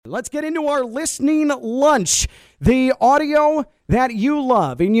Let's get into our listening lunch. The audio that you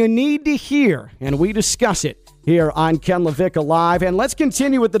love and you need to hear, and we discuss it here on Ken LaVicka Live. And let's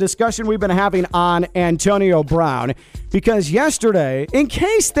continue with the discussion we've been having on Antonio Brown, because yesterday, in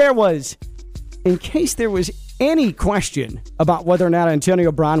case there was any question about whether or not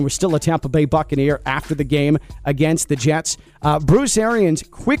Antonio Brown was still a Tampa Bay Buccaneer after the game against the Jets, Bruce Arians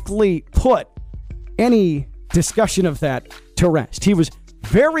quickly put any discussion of that to rest. He was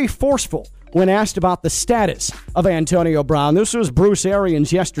very forceful when asked about the status of Antonio Brown. This was Bruce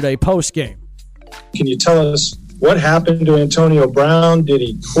Arians yesterday post-game. Can you tell us what happened to Antonio Brown? Did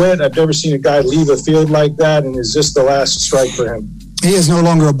he quit? I've never seen a guy leave a field like that, and is this the last strike for him? He is no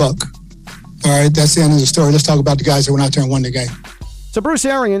longer a Buck. All right, that's the end of the story. Let's talk about the guys that went out there and won the game. So Bruce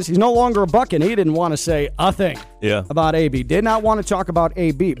Arians, he's no longer a Buck, and he didn't want to say a thing about AB. Did not want to talk about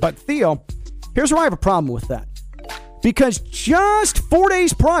AB. But Theo, here's where I have a problem with that. Because just 4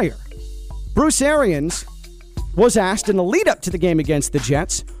 days prior, Bruce Arians was asked in the lead-up to the game against the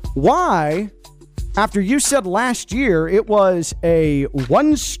Jets why, after you said last year it was a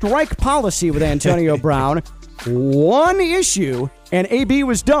one-strike policy with Antonio Brown, one issue, and AB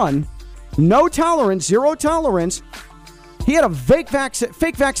was done, no tolerance, zero tolerance, he had a fake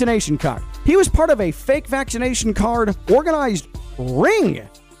vaccination card. He was part of a fake vaccination card organized ring.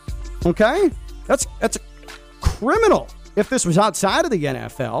 Okay? That's a criminal. If this was outside of the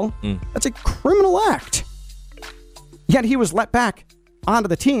NFL, that's a criminal act. Yet he was let back onto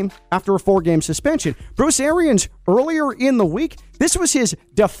the team after a 4-game suspension. Bruce Arians, earlier in the week, this was his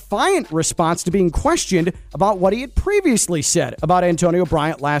defiant response to being questioned about what he had previously said about Antonio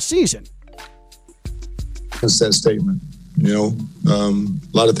Bryant last season. That's that statement. You know,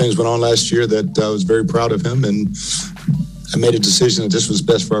 a lot of things went on last year that I was very proud of him, and I made a decision that this was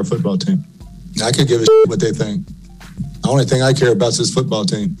best for our football team. I could give a shit what they think. The only thing I care about is this football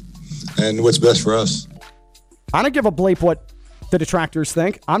team and what's best for us. I don't give a bleep what the detractors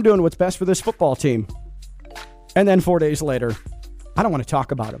think. I'm doing what's best for this football team. And then 4 days later, I don't want to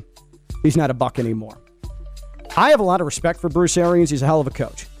talk about him. He's not a Buck anymore. I have a lot of respect for Bruce Arians. He's a hell of a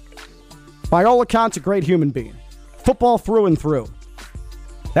coach. By all accounts, a great human being. Football through and through.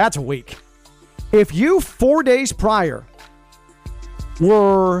 That's weak. If you 4 days prior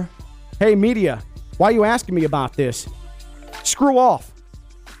were, hey, media, why are you asking me about this? Screw off.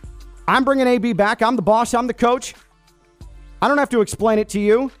 I'm bringing AB back. I'm the boss. I'm the coach. I don't have to explain it to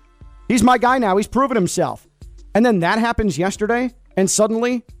you. He's my guy now. He's proven himself. And then that happens yesterday, and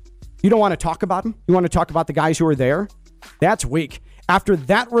suddenly you don't want to talk about him? You want to talk about the guys who are there? That's weak. After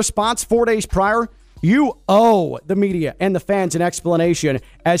that response 4 days prior, you owe the media and the fans an explanation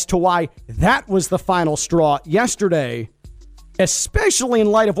as to why that was the final straw yesterday, especially in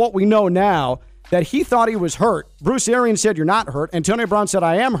light of what we know now, that he thought he was hurt. Bruce Arians said, you're not hurt. Antonio Brown said,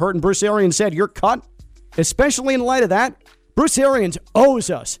 I am hurt. And Bruce Arians said, you're cut. Especially in light of that, Bruce Arians owes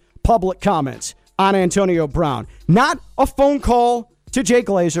us public comments on Antonio Brown. Not a phone call to Jay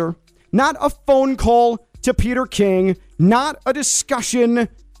Glazer. Not a phone call to Peter King. Not a discussion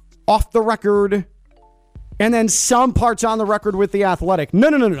off the record and then some parts on the record with The Athletic.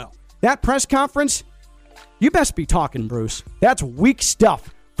 No. That press conference, you best be talking, Bruce. That's weak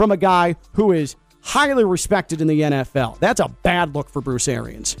stuff from a guy who is highly respected in the NFL. That's a bad look for Bruce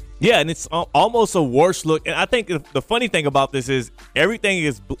Arians. Yeah, and it's almost a worse look. And I think the funny thing about this is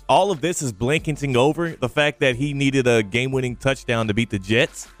all of this is blanketing over the fact that he needed a game-winning touchdown to beat the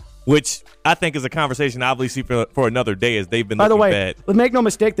Jets, which I think is a conversation obviously for another day, as they've been looking bad. By the way, make no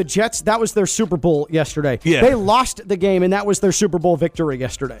mistake, the Jets, that was their Super Bowl yesterday. Yeah. They lost the game, and that was their Super Bowl victory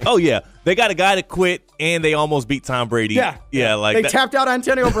yesterday. Oh, yeah. They got a guy to quit, and they almost beat Tom Brady. Yeah. They tapped out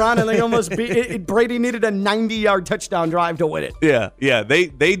Antonio Brown, and they almost beat Brady needed a 90-yard touchdown drive to win it. Yeah.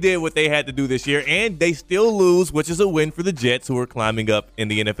 They did what they had to do this year, and they still lose, which is a win for the Jets, who are climbing up in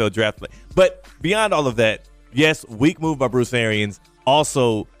the NFL draft. But beyond all of that, yes, weak move by Bruce Arians.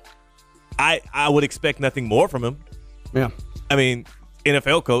 Also, I would expect nothing more from him. Yeah. I mean,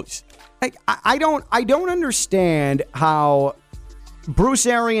 NFL coach. I don't understand how Bruce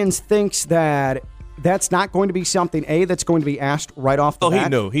Arians thinks that that's not going to be something, A, that's going to be asked right off the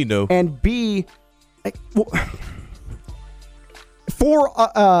bat. He knew. And B, for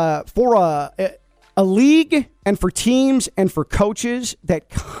a league and for teams and for coaches that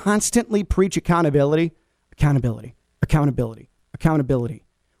constantly preach accountability.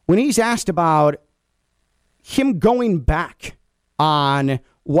 When he's asked about him going back on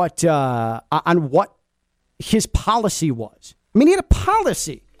what his policy was. I mean, he had a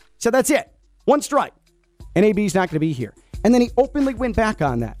policy. So that's it. One strike. And AB's not going to be here. And then he openly went back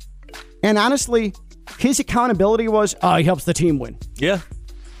on that. And honestly, his accountability was, he helps the team win. Yeah.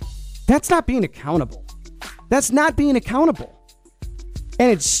 That's not being accountable. That's not being accountable.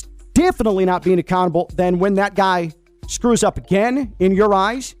 And it's definitely not being accountable than when that guy screws up again in your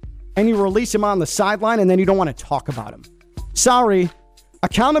eyes and you release him on the sideline and then you don't want to talk about him. Sorry.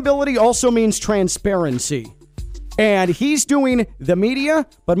 Accountability also means transparency. And he's doing the media,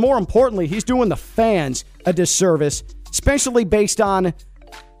 but more importantly, he's doing the fans a disservice, especially based on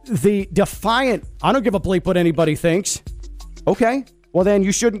the defiant, I don't give a bleep what anybody thinks. Okay, well then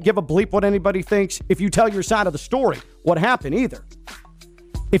you shouldn't give a bleep what anybody thinks if you tell your side of the story, what happened either.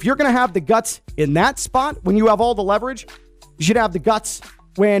 If you're going to have the guts in that spot when you have all the leverage, you should have the guts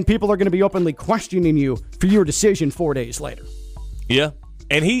when people are going to be openly questioning you for your decision 4 days later. Yeah.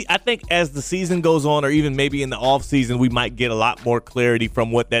 And I think as the season goes on, or even maybe in the offseason, we might get a lot more clarity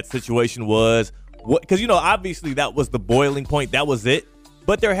from what that situation was. Because, obviously that was the boiling point. That was it.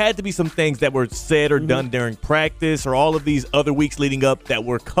 But there had to be some things that were said or done during practice or all of these other weeks leading up that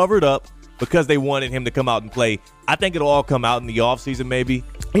were covered up because they wanted him to come out and play. I think it'll all come out in the offseason maybe.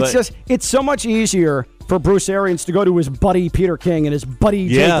 It's so much easier for Bruce Arians to go to his buddy Peter King and his buddy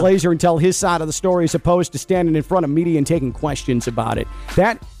Jay Glazer and tell his side of the story as opposed to standing in front of media and taking questions about it.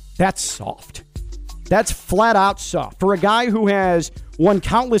 That's soft. That's flat out soft. For a guy who has won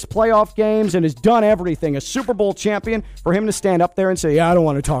countless playoff games and has done everything, a Super Bowl champion, for him to stand up there and say, I don't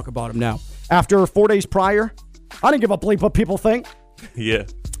want to talk about him now. After 4 days prior, I didn't give a bleep what people think. Yeah.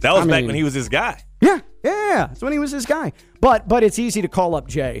 That was back when he was his guy. Yeah. That's when he was his guy. But it's easy to call up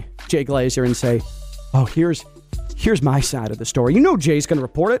Jay Glazer and say, oh, here's my side of the story. Jay's going to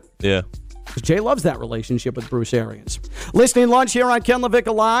report it. Yeah. Because Jay loves that relationship with Bruce Arians. Listening lunch here on Ken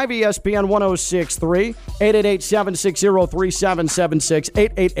LaVicka Live, ESPN 106.3, 888-760-3776,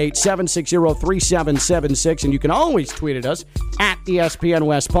 888-760-3776. And you can always tweet at us at ESPN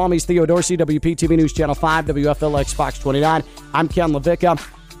West Palm. He's Theo Dorsey, WPTV News Channel 5, WFLX Fox 29. I'm Ken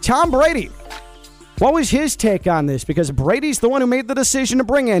LaVicka. Tom Brady. What was his take on this? Because Brady's the one who made the decision to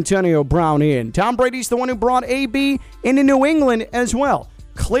bring Antonio Brown in. Tom Brady's the one who brought AB into New England as well.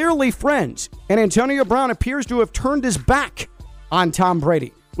 Clearly friends. And Antonio Brown appears to have turned his back on Tom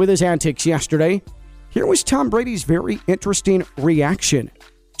Brady with his antics yesterday. Here was Tom Brady's very interesting reaction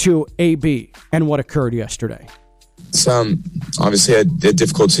to AB and what occurred yesterday. It's obviously a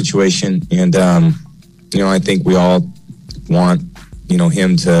difficult situation. And, I think we all want,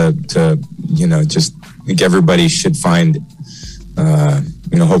 him to just think everybody should find,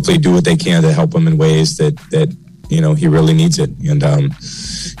 hopefully do what they can to help him in ways that he really needs it. And,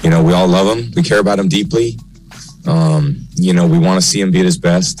 we all love him. We care about him deeply. We want to see him be at his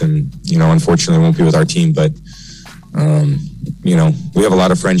best. And, unfortunately, it won't be with our team. But, we have a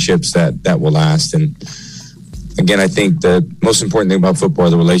lot of friendships that will last. And, again, I think the most important thing about football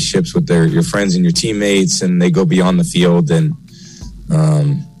are the relationships with your friends and your teammates, and they go beyond the field. And,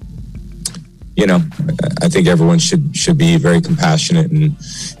 I think everyone should be very compassionate and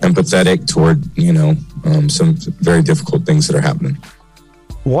empathetic toward, some very difficult things that are happening.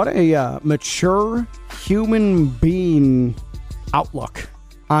 What a mature human being outlook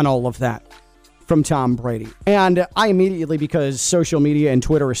on all of that from Tom Brady. And I immediately, because social media and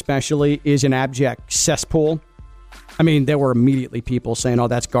Twitter especially is an abject cesspool. I mean, there were immediately people saying, oh,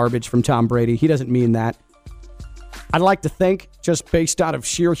 that's garbage from Tom Brady. He doesn't mean that. I'd like to think, just based out of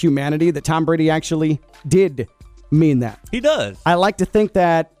sheer humanity, that Tom Brady actually did mean that. He does. I like to think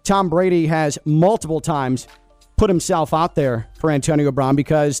that Tom Brady has multiple times put himself out there for Antonio Brown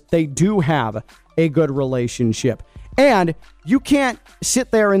because they do have a good relationship. And you can't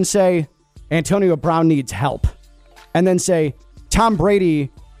sit there and say Antonio Brown needs help and then say Tom Brady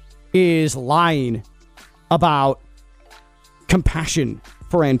is lying about compassion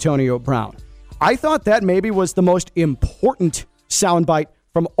for Antonio Brown. I thought that maybe was the most important soundbite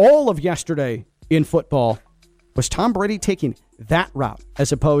from all of yesterday in football, was Tom Brady taking that route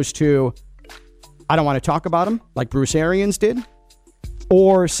as opposed to, I don't want to talk about him like Bruce Arians did,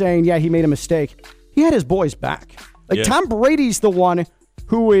 or saying, yeah, he made a mistake. He had his boys back. Tom Brady's the one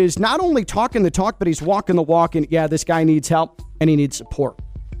who is not only talking the talk, but he's walking the walk, and yeah, this guy needs help and he needs support.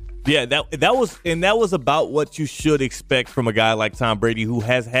 Yeah, that was about what you should expect from a guy like Tom Brady, who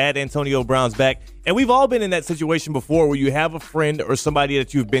has had Antonio Brown's back. And we've all been in that situation before where you have a friend or somebody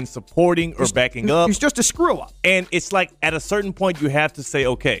that you've been supporting or backing up. He's just a screw up. And it's like at a certain point you have to say,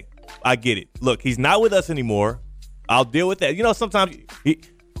 okay, I get it. Look, he's not with us anymore. I'll deal with that. Sometimes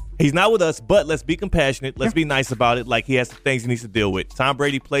he's not with us, but let's be compassionate. Let's be nice about it. Like, he has some things he needs to deal with. Tom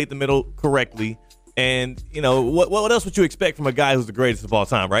Brady played the middle correctly. And, what else would you expect from a guy who's the greatest of all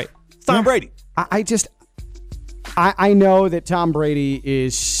time, right? It's Tom Brady. I know that Tom Brady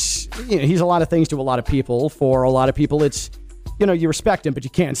is, he's a lot of things to a lot of people. For a lot of people, it's, you respect him, but you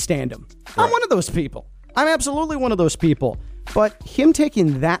can't stand him. Right. I'm one of those people. I'm absolutely one of those people. But him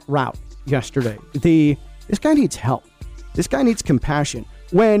taking that route yesterday, this guy needs help. This guy needs compassion.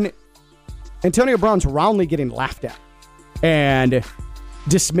 When Antonio Brown's roundly getting laughed at and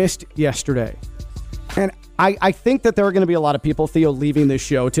dismissed yesterday, and I think that there are going to be a lot of people, Theo, leaving this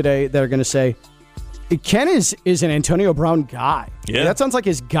show today that are going to say, Ken is an Antonio Brown guy. Yeah. That sounds like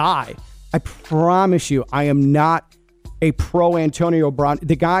his guy. I promise you, I am not a pro Antonio Brown.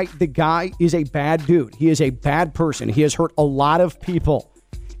 The guy is a bad dude. He is a bad person. He has hurt a lot of people.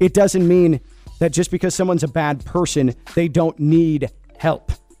 It doesn't mean that just because someone's a bad person, they don't need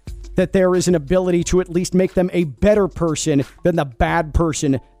help. That there is an ability to at least make them a better person than the bad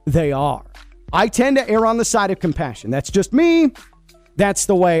person they are. I tend to err on the side of compassion. That's just me. That's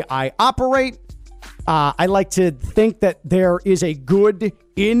the way I operate. I like to think that there is a good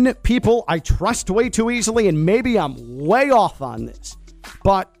in people I trust way too easily, and maybe I'm way off on this.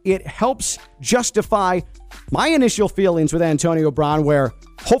 But it helps justify my initial feelings with Antonio Brown, where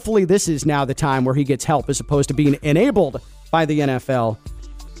hopefully this is now the time where he gets help as opposed to being enabled by the NFL.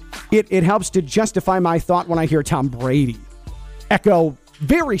 It helps to justify my thought when I hear Tom Brady echo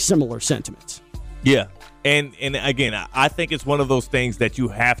very similar sentiments. Yeah. And again, I think it's one of those things that you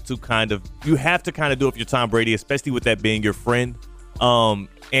have to kind of do if you're Tom Brady, especially with that being your friend.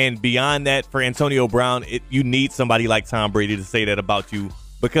 And beyond that, for Antonio Brown, you need somebody like Tom Brady to say that about you,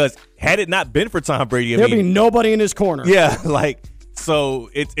 because had it not been for Tom Brady, there'd be nobody in his corner. Yeah, so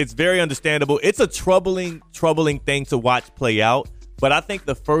it's very understandable. It's a troubling thing to watch play out. But I think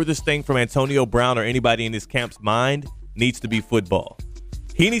the furthest thing from Antonio Brown or anybody in his camp's mind needs to be football.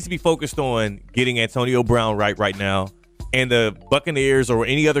 He needs to be focused on getting Antonio Brown right now, and the Buccaneers or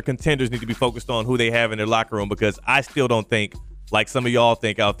any other contenders need to be focused on who they have in their locker room, because I still don't think, like some of y'all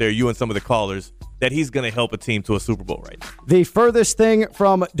think out there, you and some of the callers, that he's going to help a team to a Super Bowl right now. The furthest thing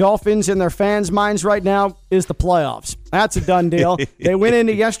from Dolphins in their fans' minds right now is the playoffs. That's a done deal. They went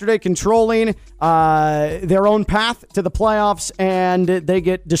into yesterday controlling their own path to the playoffs, and they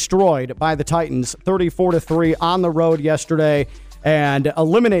get destroyed by the Titans 34-3 on the road yesterday, and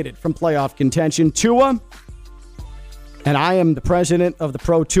eliminated from playoff contention. Tua, and I am the president of the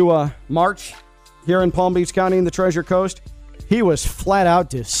Pro Tua March here in Palm Beach County in the Treasure Coast. He was flat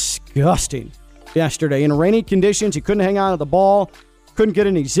out disgusting yesterday. In rainy conditions, he couldn't hang on to the ball, couldn't get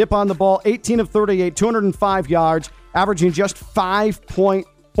any zip on the ball. 18 of 38, 205 yards, averaging just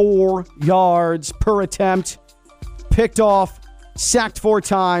 5.4 yards per attempt. Picked off, sacked 4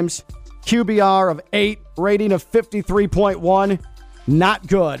 times, QBR of 8, rating of 53.1. Not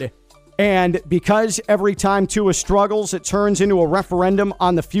good. And because every time Tua struggles, it turns into a referendum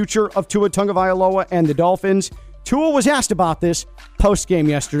on the future of Tua Tagovailoa and the Dolphins, Tua was asked about this post-game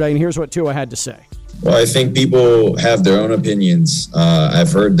yesterday, and here's what Tua had to say. Well, I think people have their own opinions.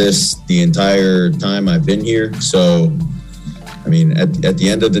 I've heard this the entire time I've been here. So, I mean, at the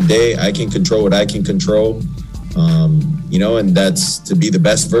end of the day, I can control what I can control, and that's to be the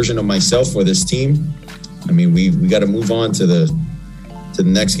best version of myself for this team. I mean, we got to move on to the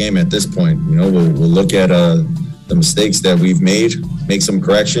next game at this point. We'll look at the mistakes that we've made, make some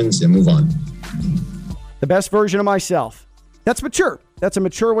corrections, and move on. The best version of myself. That's mature. That's a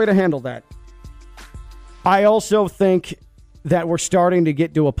mature way to handle that. I also think that we're starting to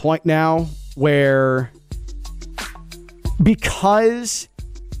get to a point now where, because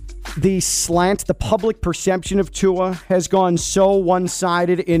the public perception of Tua has gone so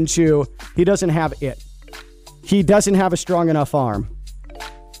one-sided into he doesn't have it. He doesn't have a strong enough arm.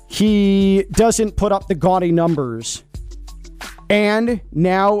 He doesn't put up the gaudy numbers. And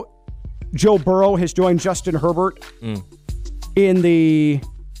now Joe Burrow has joined Justin Herbert in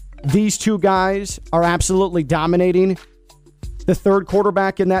these two guys are absolutely dominating. The third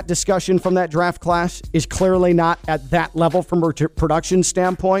quarterback in that discussion from that draft class is clearly not at that level from a production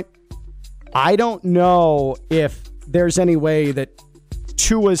standpoint. I don't know if there's any way that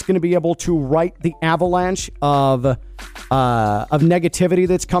Tua is going to be able to right the avalanche of negativity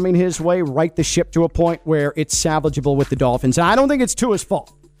that's coming his way, right the ship to a point where it's salvageable with the Dolphins. And I don't think it's Tua's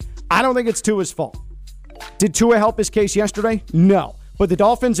fault. Did Tua help his case yesterday? No. But the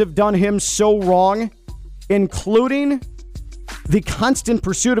Dolphins have done him so wrong, including the constant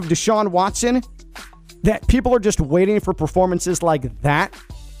pursuit of Deshaun Watson, that people are just waiting for performances like that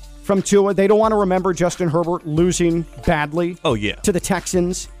from Tua. They don't want to remember Justin Herbert losing badly to the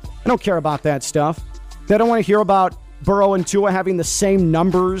Texans. I don't care about that stuff. They don't want to hear about Burrow and Tua having the same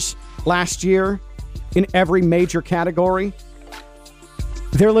numbers last year in every major category.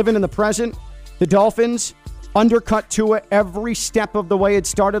 They're living in the present. The Dolphins undercut Tua every step of the way. It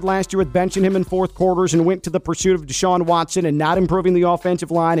started last year with benching him in fourth quarters and went to the pursuit of Deshaun Watson and not improving the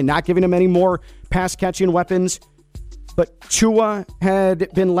offensive line and not giving him any more pass-catching weapons. But Tua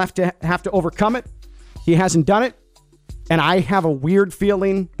had been left to have to overcome it. He hasn't done it. And I have a weird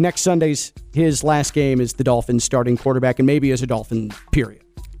feeling next Sunday's his last game as the Dolphins starting quarterback and maybe as a Dolphin, period.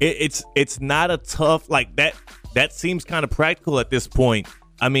 It's not a tough, like that. That seems kind of practical at this point.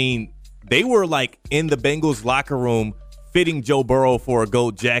 I mean, they were like in the Bengals locker room fitting Joe Burrow for a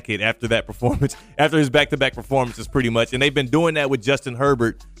gold jacket after that performance, after his back-to-back performances pretty much. And they've been doing that with Justin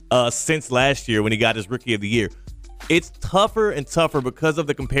Herbert since last year when he got his Rookie of the Year. It's tougher and tougher because of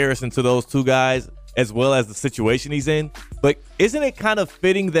the comparison to those two guys as well as the situation he's in. But isn't it kind of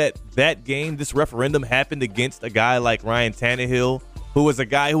fitting that that game, this referendum, happened against a guy like Ryan Tannehill, who was a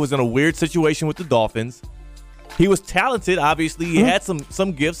guy who was in a weird situation with the Dolphins? He was talented, obviously. He had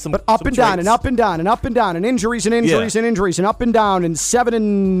some gifts, but up and down and up and down and up and down and injuries and injuries and injuries and up and down and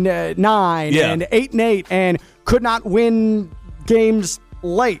 7-9 and 8-8 and could not win games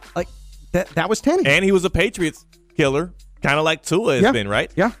late. Like that was Tannehill. And he was a Patriots killer, kind of like Tua has been,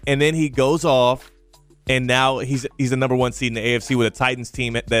 right? Yeah. And then he goes off, and now he's the number one seed in the AFC with a Titans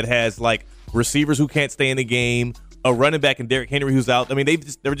team that has like receivers who can't stay in the game, a running back and Derrick Henry who's out. I mean,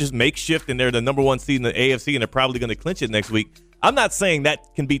 they're just makeshift, and they're the number one seed in the AFC, and they're probably going to clinch it next week. I'm not saying that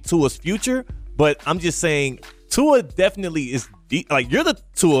can be Tua's future, but I'm just saying Tua definitely is like, you're the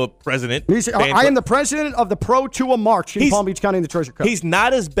Tua president. I am the president of the Pro Tua March in Palm Beach County in the Treasure Coast. He's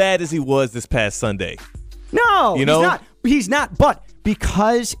not as bad as he was this past Sunday. No, he's not. But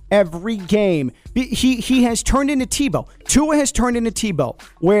because every game, he has turned into Tebow. Tua has turned into Tebow,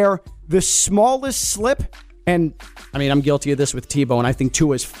 where the smallest slip, and I mean, I'm guilty of this with Tebow, and I think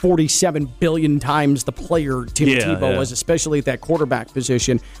Tua is 47 billion times the player Tim Tebow was, especially at that quarterback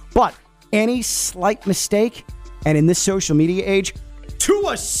position. But any slight mistake, and in this social media age,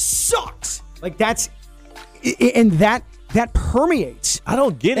 Tua sucks. Like that permeates. I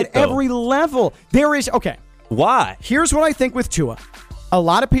don't get it, at every level. There is, okay. Why? Here's what I think with Tua. A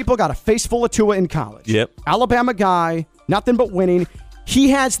lot of people got a face full of Tua in college. Yep. Alabama guy, nothing but winning.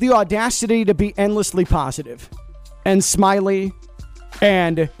 He has the audacity to be endlessly positive and smiley,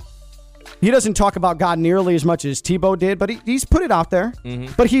 and he doesn't talk about God nearly as much as Tebow did, but he's put it out there.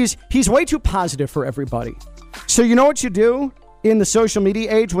 Mm-hmm. But he's way too positive for everybody. So you know what you do in the social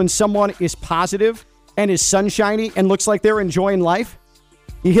media age when someone is positive and is sunshiny and looks like they're enjoying life?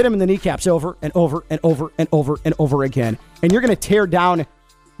 You hit him in the kneecaps over and over and over and over and over again. And you're going to tear down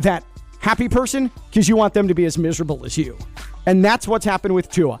that happy person because you want them to be as miserable as you. And that's what's happened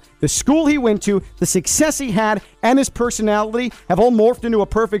with Tua. The school he went to, the success he had, and his personality have all morphed into a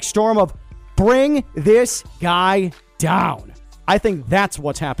perfect storm of bring this guy down. I think that's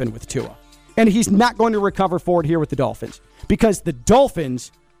what's happened with Tua. And he's not going to recover for it here with the Dolphins. Because the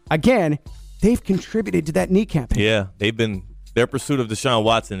Dolphins, again, they've contributed to that kneecap. Yeah, their pursuit of Deshaun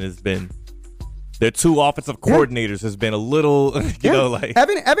Watson has been, their two offensive coordinators has been a little, like.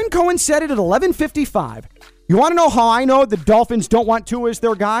 Evan Cohen said it at 11:55. You want to know how I know the Dolphins don't want Tua as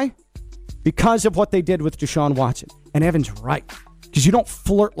their guy? Because of what they did with Deshaun Watson. And Evan's right. Because you don't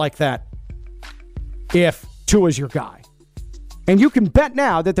flirt like that if Tua's your guy. And you can bet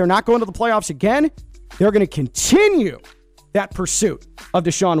now that they're not going to the playoffs again. They're going to continue that pursuit of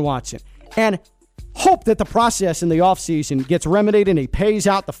Deshaun Watson. And hope that the process in the offseason gets remedied and he pays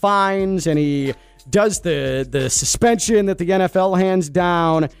out the fines and he does the suspension that the NFL hands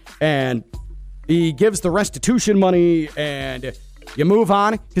down and he gives the restitution money and you move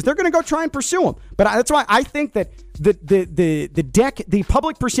on because they're going to go try and pursue him. But that's why I think that the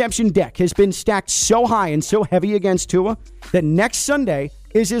public perception deck has been stacked so high and so heavy against Tua that next Sunday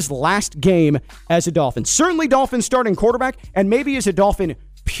is his last game as a Dolphin. Certainly Dolphin starting quarterback and maybe as a Dolphin,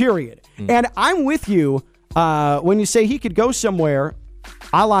 period. And I'm with you when you say he could go somewhere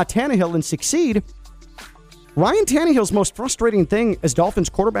a la Tannehill and succeed. Ryan Tannehill's most frustrating thing as Dolphins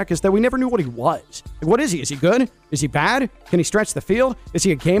quarterback is that we never knew what he was. What is he? Is he good? Is he bad? Can he stretch the field? Is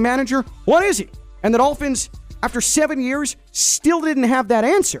he a game manager? What is he? And the Dolphins, after 7 years, still didn't have that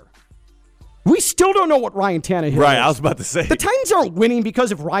answer. We still don't know what Ryan Tannehill is. Right, I was about to say. The Titans aren't winning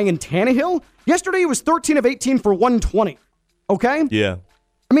because of Ryan Tannehill. Yesterday he was 13 of 18 for 120. Okay? Yeah.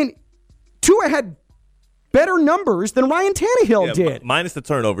 I mean, Tua had better numbers than Ryan Tannehill did. Minus the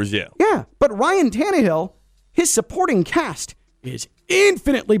turnovers, yeah. Yeah, but Ryan Tannehill, his supporting cast is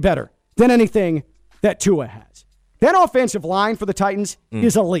infinitely better than anything that Tua has. That offensive line for the Titans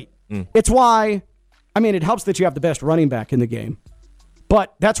is elite. It's why, I mean, it helps that you have the best running back in the game.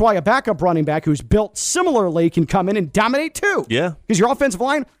 But that's why a backup running back who's built similarly can come in and dominate too. Yeah. Because your offensive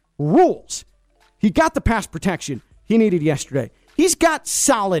line rules. He got the pass protection he needed yesterday. He's got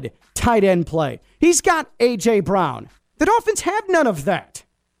solid tight end play. He's got A.J. Brown. The Dolphins have none of that.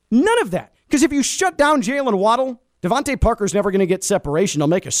 None of that. Because if you shut down Jalen Waddle, Devontae Parker's never going to get separation. He'll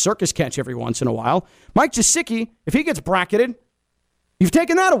make a circus catch every once in a while. Mike Gesicki, if he gets bracketed, you've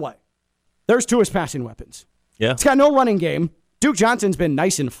taken that away. There's Tua's passing weapons. Yeah. It's got no running game. Duke Johnson's been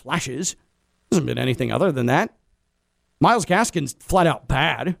nice in flashes. Hasn't been anything other than that. Myles Gaskin's flat out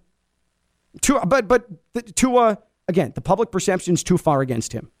bad. Tua, again, the public perception's too far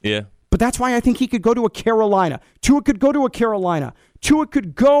against him. Yeah. But that's why I think he could go to a Carolina. Tua could go to a Carolina. Tua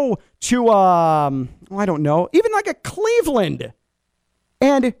could go to, I don't know, even like a Cleveland.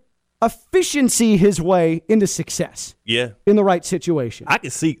 And efficiency his way into success. Yeah. In the right situation. I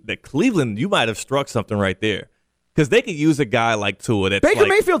can see that Cleveland, you might have struck something right there. Because they could use a guy like Tua. That's Baker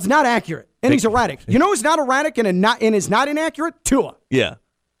Mayfield's not accurate, and he's erratic. You know who's not erratic and is not inaccurate? Tua. Yeah.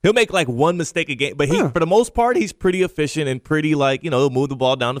 He'll make like one mistake a game, but for the most part, he's pretty efficient and pretty he'll move the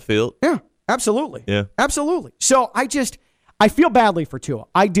ball down the field. Yeah, absolutely. Yeah. Absolutely. So I feel badly for Tua.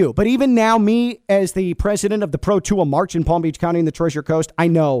 I do. But even now, me as the president of the Pro Tua March in Palm Beach County and the Treasure Coast, I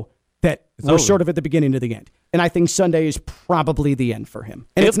know that we're sort of at the beginning of the end. And I think Sunday is probably the end for him.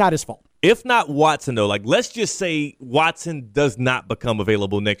 And it's not his fault. If not Watson, though, like let's just say Watson does not become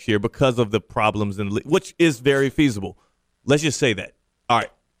available next year because of the problems in the league, which is very feasible. Let's just say that. All right.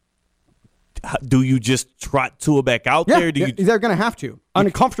 Do you just trot Tua back out there? They're going to have to.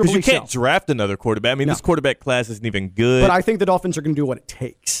 Uncomfortably you can't draft another quarterback. I mean, this quarterback class isn't even good. But I think the Dolphins are going to do what it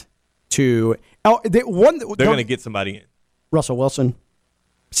takes to. They're going to get somebody in. Russell Wilson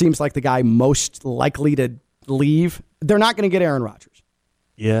seems like the guy most likely to leave. They're not going to get Aaron Rodgers.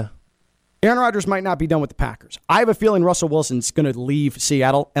 Yeah. Aaron Rodgers might not be done with the Packers. I have a feeling Russell Wilson's going to leave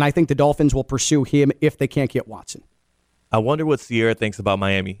Seattle, and I think the Dolphins will pursue him if they can't get Watson. I wonder what Sierra thinks about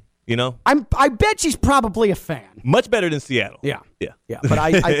Miami. You know, I bet she's probably a fan. Much better than Seattle. Yeah. But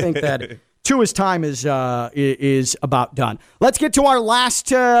I think that Tua's time is about done. Let's get to our last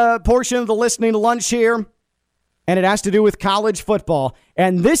portion of the listening lunch here, and it has to do with college football.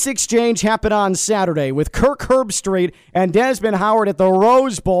 And this exchange happened on Saturday with Kirk Herbstreit and Desmond Howard at the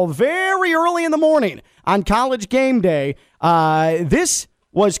Rose Bowl very early in the morning on College Game Day. This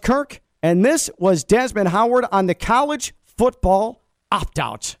was Kirk and this was Desmond Howard on the college football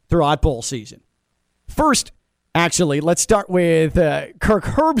opt-outs throughout bowl season. First, actually, let's start with Kirk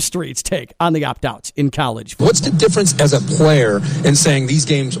Herbstreit's take on the opt-outs in college football. What's the difference as a player in saying these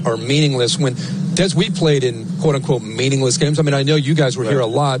games are meaningless when, Des, we played in quote-unquote meaningless games? I mean, I know you guys were here a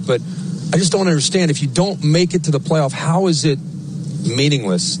lot, but I just don't understand. If you don't make it to the playoff, how is it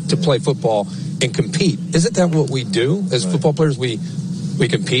meaningless to play football and compete? Isn't that what we do as football players? We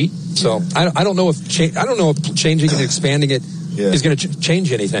compete. So I don't know if changing and expanding it is going to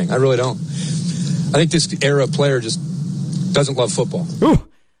change anything. I really don't. I think this era of player just doesn't love football. Ooh,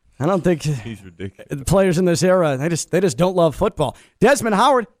 I don't think he's ridiculous. The players in this era, they just don't love football. Desmond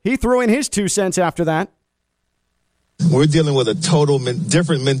Howard, he threw in his 2 cents after that. We're dealing with a total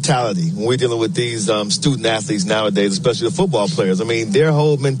different mentality when we're dealing with these student athletes nowadays, especially the football players. I mean, their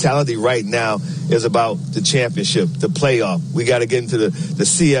whole mentality right now is about the championship, the playoff. We got to get into the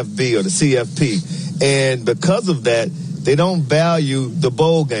CFB or the CFP. And because of that, they don't value the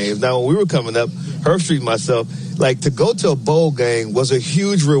bowl games. Now, when we were coming up, Herbstreit and myself, like to go to a bowl game was a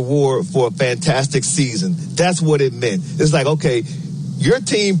huge reward for a fantastic season. That's what it meant. It's like, okay, your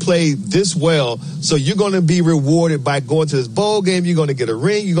team played this well, so you're going to be rewarded by going to this bowl game. You're going to get a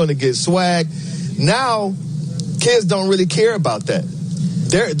ring. You're going to get swag. Now, kids don't really care about that.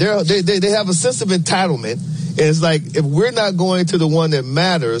 They have a sense of entitlement. And it's like, if we're not going to the one that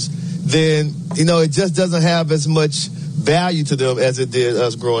matters, then, it just doesn't have as much value to them as it did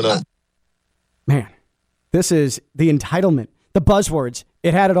us growing up. Man, this is the entitlement, the buzzwords.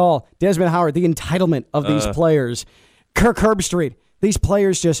 It had it all. Desmond Howard, the entitlement of these players. Kirk Herbstreit, these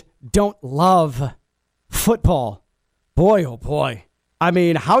players just don't love football. Boy, oh boy. I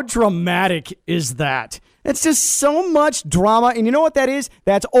mean, how dramatic is that? It's just so much drama. And you know what that is?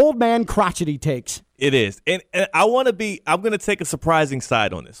 That's old man crotchety takes. It is. And I'm going to take a surprising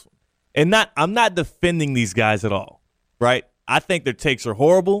side on this one. And I'm not defending these guys at all, right? I think their takes are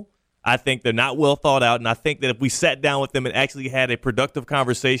horrible. I think they're not well thought out. And I think that if we sat down with them and actually had a productive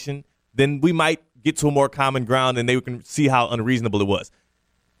conversation, then we might get to a more common ground and they can see how unreasonable it was.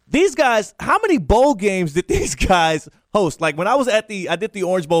 These guys, how many bowl games did these guys host? Like when I did the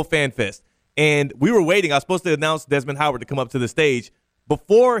Orange Bowl Fan Fest and we were waiting. I was supposed to announce Desmond Howard to come up to the stage.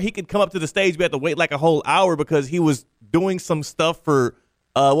 Before he could come up to the stage, we had to wait like a whole hour because he was doing some stuff for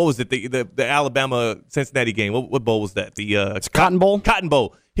what was it? The Alabama Cincinnati game. What bowl was that? The Cotton Bowl. Cotton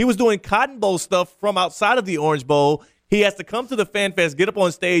Bowl. He was doing Cotton Bowl stuff from outside of the Orange Bowl. He has to come to the Fan Fest, get up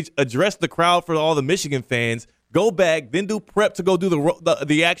on stage, address the crowd for all the Michigan fans, go back, then do prep to go do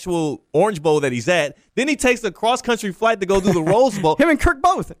the actual Orange Bowl that he's at. Then he takes a cross-country flight to go do the Rose Bowl. Him and Kirk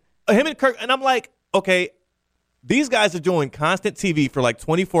both. And I'm like, okay, these guys are doing constant TV for like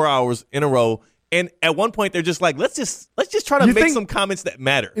 24 hours in a row. And at one point, they're just like, let's just try to make some comments that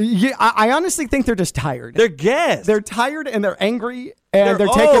matter. Yeah, I honestly think they're just tired. They're gassed. They're tired and they're angry and they're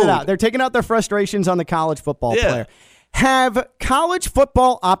taking it out. They're taking out their frustrations on the college football player. Have college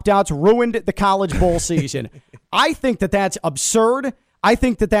football opt-outs ruined the college bowl season? I think that that's absurd. I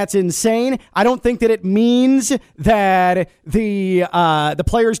think that that's insane. I don't think that it means that the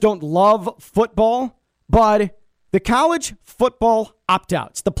players don't love football, but the college football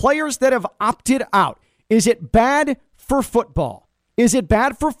opt-outs, the players that have opted out, is it bad for football? Is it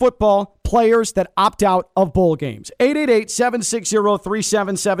bad for football players that opt out of bowl games?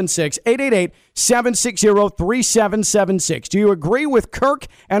 888-760-3776. 888-760-3776. Do you agree with Kirk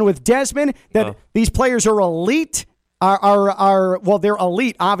and with Desmond that these players are elite? Well, they're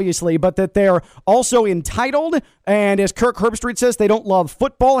elite, obviously, but that they're also entitled. And as Kirk Herbstreit says, they don't love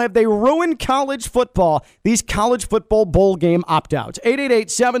football. Have they ruined college football? These college football bowl game opt-outs.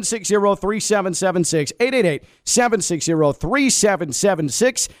 888-760-3776.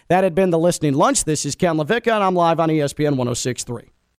 888-760-3776. That had been the Listening Lunch. This is Ken LaVicka, and I'm live on ESPN 106.3.